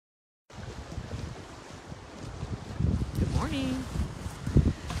morning.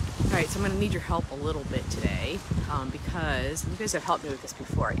 All right, so I'm going to need your help a little bit today because you guys have helped me with this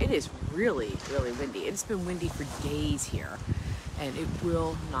before. It is really, really windy. It's been windy for days here, and it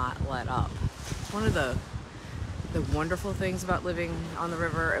will not let up. It's one of the wonderful things about living on the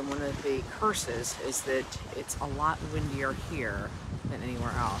river, and one of the curses is that it's a lot windier here than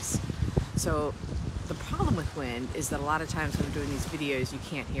anywhere else. So the problem with wind is that a lot of times when I'm doing these videos, you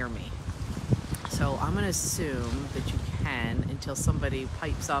can't hear me. So I'm going to assume that you can until somebody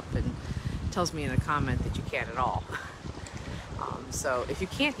pipes up and tells me in a comment that you can't at all. So if you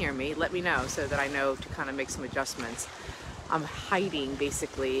can't hear me, let me know so that I know to kind of make some adjustments. I'm hiding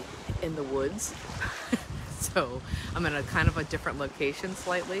basically in the woods. So I'm in a kind of a different location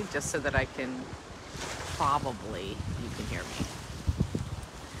slightly, just so that I can you can hear me.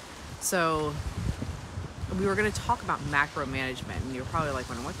 So we were going to talk about macro management, and you're probably like,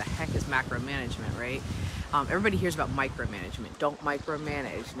 what the heck is macro management, right? Everybody hears about micromanagement. Don't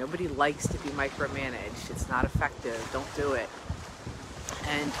micromanage. Nobody likes to be micromanaged. It's not effective. Don't do it.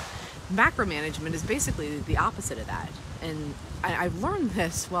 And macromanagement is basically the opposite of that. And I've learned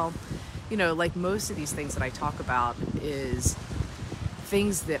this, well, you know, like most of these things that I talk about is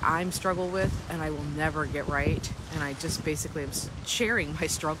things that I'm struggle with and I will never get right, and I just basically am sharing my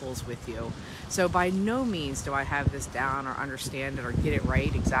struggles with you. So by no means do I have this down or understand it or get it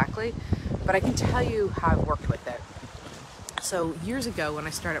right exactly, but I can tell you how I've worked with it. So years ago when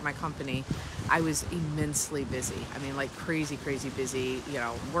I started my company, I was immensely busy. I mean, like crazy busy, you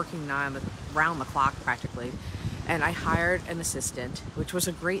know, working round the clock practically. And I hired an assistant, which was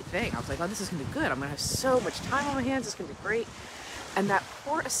a great thing. I was like, oh, this is gonna be good. I'm gonna have so much time on my hands, it's gonna be great. And that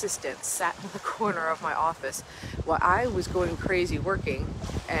poor assistant sat in the corner of my office while I was going crazy working,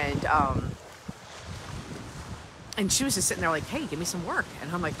 and she was just sitting there like, hey, give me some work. And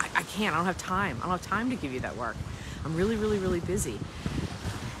I'm like, I can't, I don't have time. I don't have time to give you that work. I'm really busy.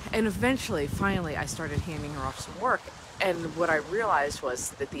 And eventually, finally, I started handing her off some work. And what I realized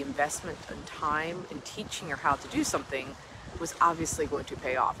was that the investment in time in teaching her how to do something was obviously going to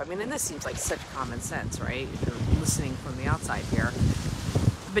pay off. I mean, and this seems like such common sense, right? If you're listening from the outside here.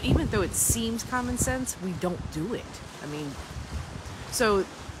 But even though it seems common sense, we don't do it. I mean, so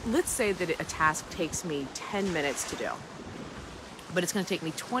let's say that a task takes me 10 minutes to do, but it's going to take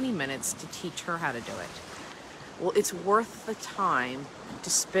me 20 minutes to teach her how to do it. Well, it's worth the time to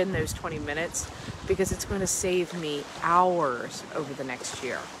spend those 20 minutes because it's going to save me hours over the next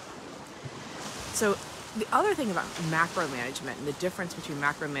year. So the other thing about macro management and the difference between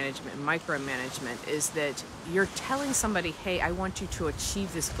macro management and micromanagement is that you're telling somebody, hey, I want you to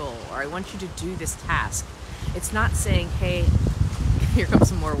achieve this goal, or I want you to do this task. It's not saying, hey, here comes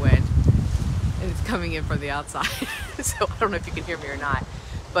some more wind, and it's coming in from the outside. So I don't know if you can hear me or not,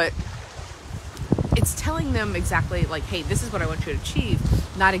 but it's telling them exactly like, hey, this is what I want you to achieve,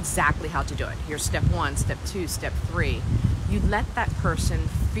 not exactly how to do it. Here's step 1, step 2, step 3. You let that person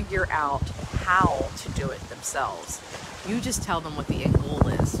figure out how to do it themselves. You just tell them what the end goal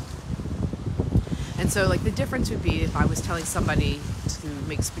is. And so like the difference would be if I was telling somebody to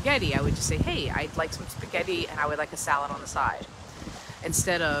make spaghetti, I would just say, hey, I'd like some spaghetti and I would like a salad on the side.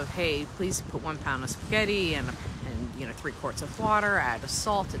 Instead of, hey, please put 1 pound of spaghetti and 3 quarts of water, add a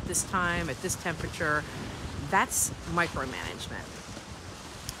salt at this time, at this temperature. That's micromanagement.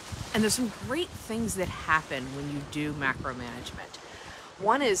 And there's some great things that happen when you do macro management.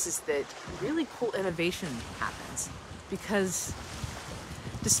 One is that really cool innovation happens because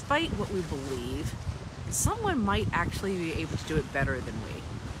despite what we believe, someone might actually be able to do it better than we.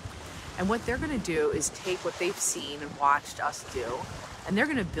 And what they're going to do is take what they've seen and watched us do, and they're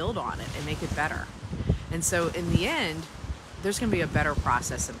going to build on it and make it better. And so in the end, there's going to be a better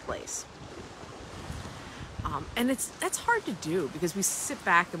process in place. And that's hard to do because we sit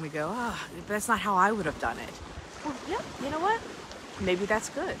back and we go, oh, that's not how I would have done it. Well, yeah, you know what? Maybe that's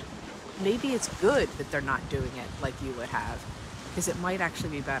good. Maybe it's good that they're not doing it like you would have, because it might actually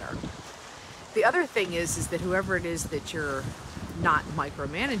be better. The other thing is that whoever it is that you're not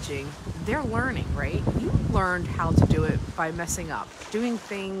micromanaging, they're learning, right? You learned how to do it by messing up, doing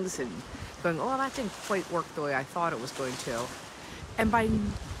things and going, oh, that didn't quite work the way I thought it was going to. And by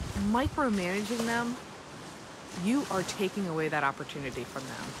micromanaging them, you are taking away that opportunity from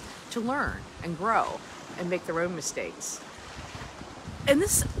them to learn and grow and make their own mistakes. And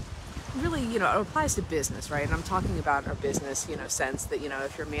this really, it applies to business, right? And I'm talking about our business, sense that,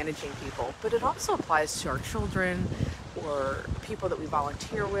 if you're managing people, but it also applies to our children or people that we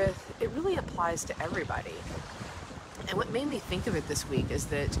volunteer with. It really applies to everybody. And what made me think of it this week is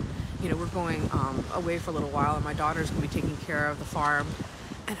that, we're going away for a little while, and my daughter's going to be taking care of the farm.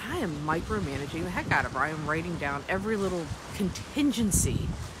 And I am micromanaging the heck out of her. I am writing down every little contingency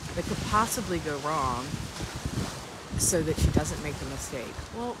that could possibly go wrong so that she doesn't make a mistake.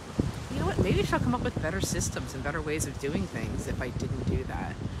 Well, you know what? Maybe she'll come up with better systems and better ways of doing things if I didn't do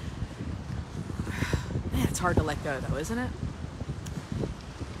that. Man, it's hard to let go though, isn't it?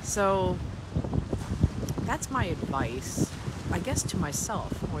 So that's my advice, I guess, to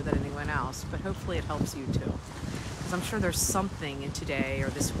myself more than anyone else, but hopefully it helps you too. Because I'm sure there's something in today or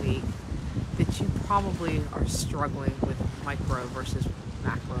this week that you probably are struggling with micro versus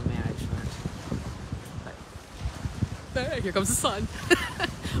macro management. But hey, here comes the sun.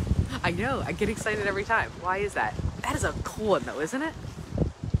 I know, I get excited every time. Why is that? That is a cool one though, isn't it?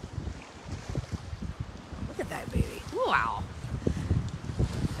 Look at that baby. Wow.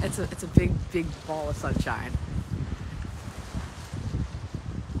 It's a big, big ball of sunshine.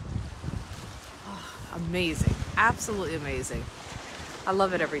 Oh, amazing. Absolutely amazing. I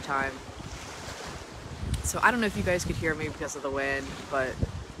love it every time. So I don't know if you guys could hear me because of the wind, but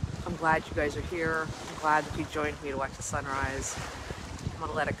I'm glad you guys are here. I'm glad that you joined me to watch the sunrise. I'm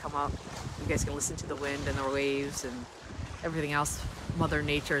gonna let it come up. You guys can listen to the wind and the waves and everything else Mother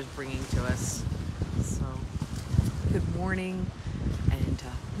Nature is bringing to us. So good morning, and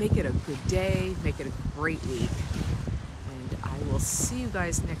make it a good day, make it a great week. And I will see you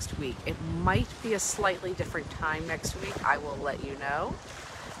guys next week. It might be a slightly different time next week. I will let you know.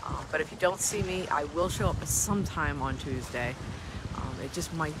 But if you don't see me, I will show up sometime on Tuesday. It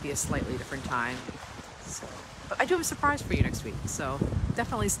just might be a slightly different time. So, but I do have a surprise for you next week, so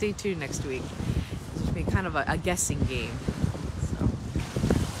definitely stay tuned next week. It's just be kind of a guessing game. So,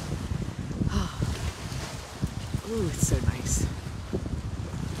 ooh, it's so nice.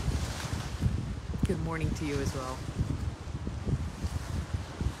 Good morning to you as well.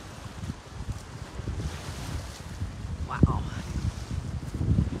 Wow.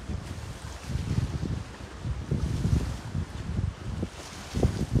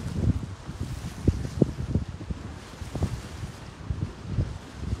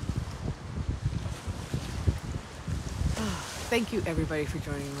 Thank you everybody for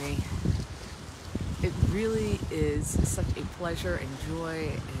joining me. It really is such a pleasure and joy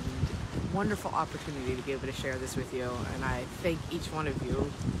and wonderful opportunity to be able to share this with you, and I thank each one of you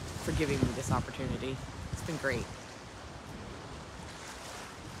for giving me this opportunity. It's been great.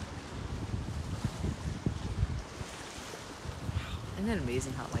 Isn't that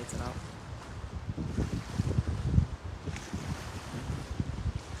amazing how it lights it up?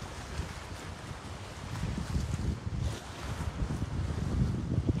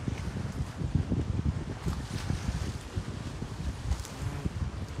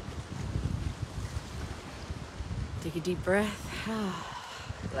 Take a deep breath,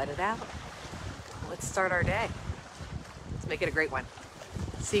 let it out. Let's start our day. Let's make it a great one.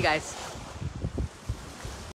 See you guys.